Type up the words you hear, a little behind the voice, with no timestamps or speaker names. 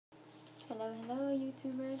Hello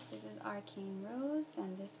YouTubers, this is Arcane Rose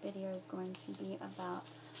and this video is going to be about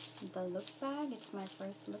the look bag. It's my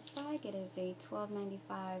first look bag. It is a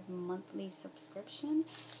 $12.95 monthly subscription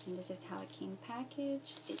and this is how it came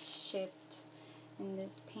packaged. It's shipped in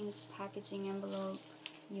this pink packaging envelope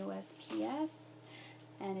USPS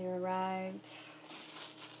and it arrived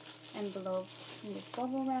enveloped in this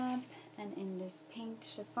bubble wrap and in this pink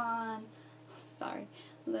chiffon,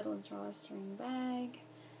 little drawstring bag.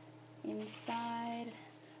 Inside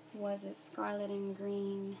was a Scarlett and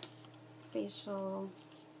Greene facial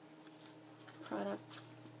product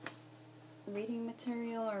reading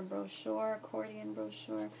material or brochure, accordion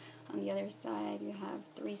brochure. On the other side you have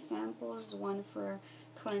 3 samples, one for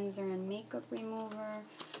cleanser and makeup remover,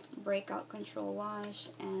 breakout control wash,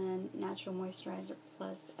 and natural moisturizer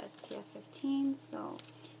plus SPF 15. So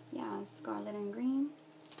yeah, Scarlett and Greene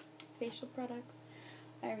facial products.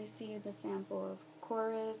 I received a sample of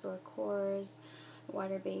Korres or Korres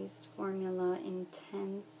water-based formula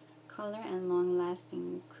intense color and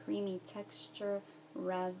long-lasting creamy texture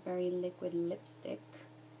raspberry liquid lipstick.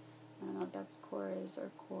 I don't know if that's Korres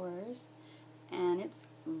or Korres, and it's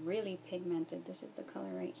really pigmented. This is the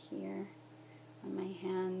color right here on my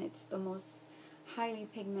hand. It's the most highly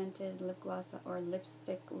pigmented lip gloss or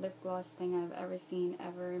lip gloss thing I've ever seen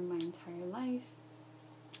in my entire life.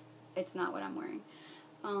 It's not what I'm wearing.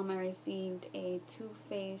 I received a Too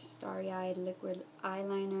Faced Starry-Eyed Liquid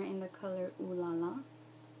Eyeliner in the color Ooh La La.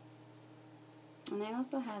 And I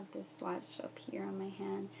also have this swatch up here on my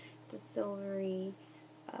hand, the silvery,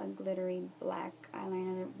 glittery black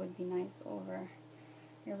eyeliner that would be nice over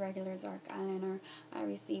your regular dark eyeliner. I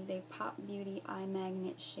received a Pop Beauty Eye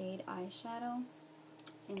Magnet Shade Eyeshadow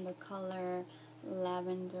in the color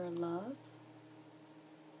Lavender Love.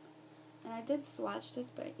 And I did swatch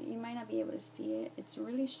this, but you might not be able to see it. It's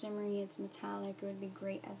really shimmery, it's metallic. It would be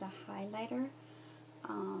great as a highlighter.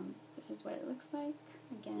 This is what it looks like.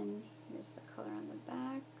 Again, here's the color on the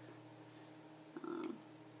back.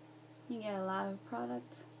 You get a lot of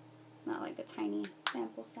product. It's not like a tiny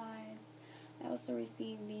sample size. I also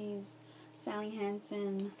received these Salley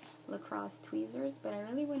Hansen lacrosse tweezers, but I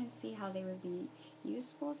really wouldn't see how they would be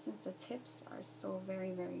useful since the tips are so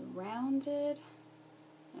very rounded.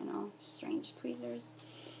 You know, strange tweezers.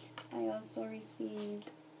 I also received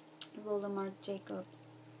Lola Marc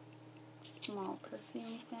Jacops small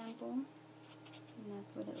perfume sample, and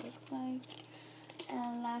that's what it looks like.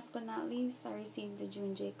 And last but not least, I received the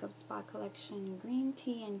June Jacops Spa Collection Green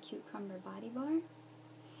Tea and Cucumber Body Bar,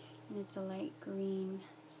 and it's a light green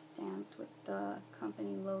stamped with the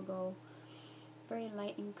company logo. Very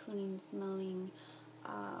light and clean smelling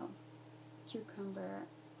cucumber,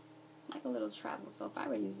 like a little travel soap. I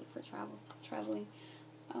would use it for traveling.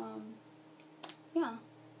 Yeah,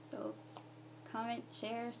 so comment,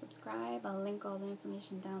 share, subscribe. I'll link all the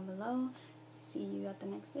information down below. See you at the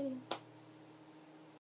next video.